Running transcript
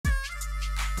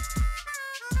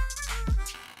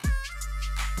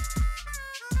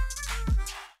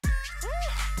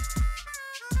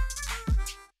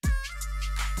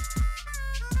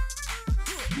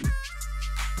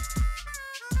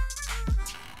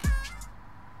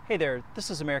Hey there, this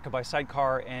is America by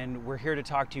Sidecar, and we're here to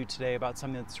talk to you today about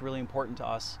something that's really important to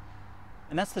us,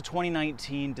 and that's the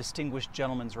 2019 Distinguished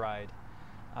Gentleman's Ride.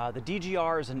 The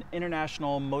DGR is an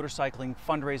international motorcycling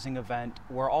fundraising event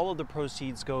where all of the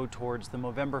proceeds go towards the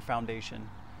Movember Foundation.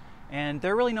 And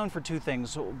they're really known for two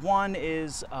things. One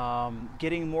is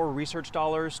getting more research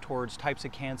dollars towards types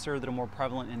of cancer that are more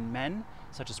prevalent in men,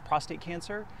 such as prostate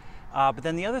cancer. But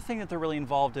then the other thing that they're really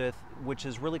involved with, which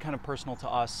is really kind of personal to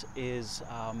us, is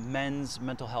men's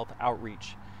mental health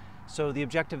outreach. So the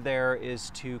objective there is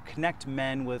to connect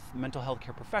men with mental health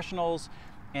care professionals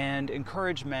and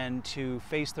encourage men to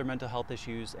face their mental health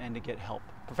issues and to get help,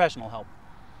 professional help.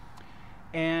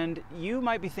 And you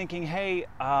might be thinking, hey,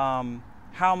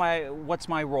 what's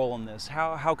my role in this?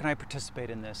 How can I participate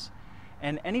in this?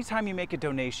 And anytime you make a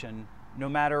donation, no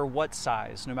matter what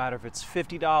size, no matter if it's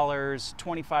 $50,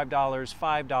 $25,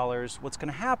 $5, what's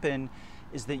going to happen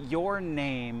is that your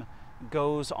name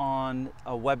goes on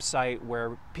a website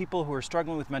where people who are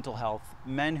struggling with mental health,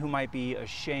 men who might be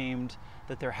ashamed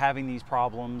that they're having these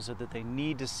problems or that they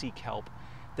need to seek help,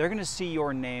 they're going to see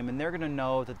your name and they're going to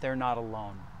know that they're not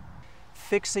alone.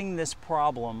 Fixing this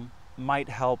problem might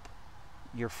help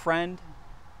your friend,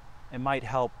 it might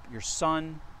help your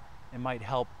son, it might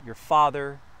help your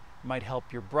father, it might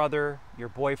help your brother, your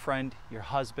boyfriend, your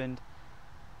husband,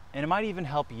 and it might even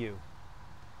help you.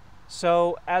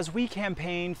 So as we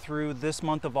campaign through this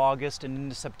month of August and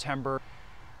into September,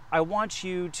 I want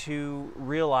you to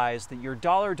realize that your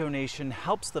dollar donation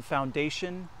helps the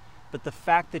foundation, but the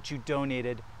fact that you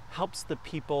donated helps the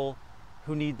people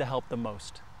who need the help the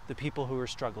most, the people who are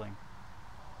struggling.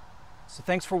 So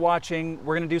thanks for watching.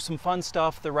 We're going to do some fun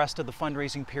stuff the rest of the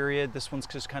fundraising period. This one's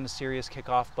just kind of serious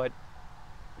kickoff, but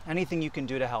anything you can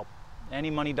do to help, any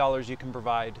money dollars you can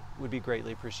provide would be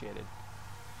greatly appreciated.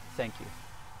 Thank you.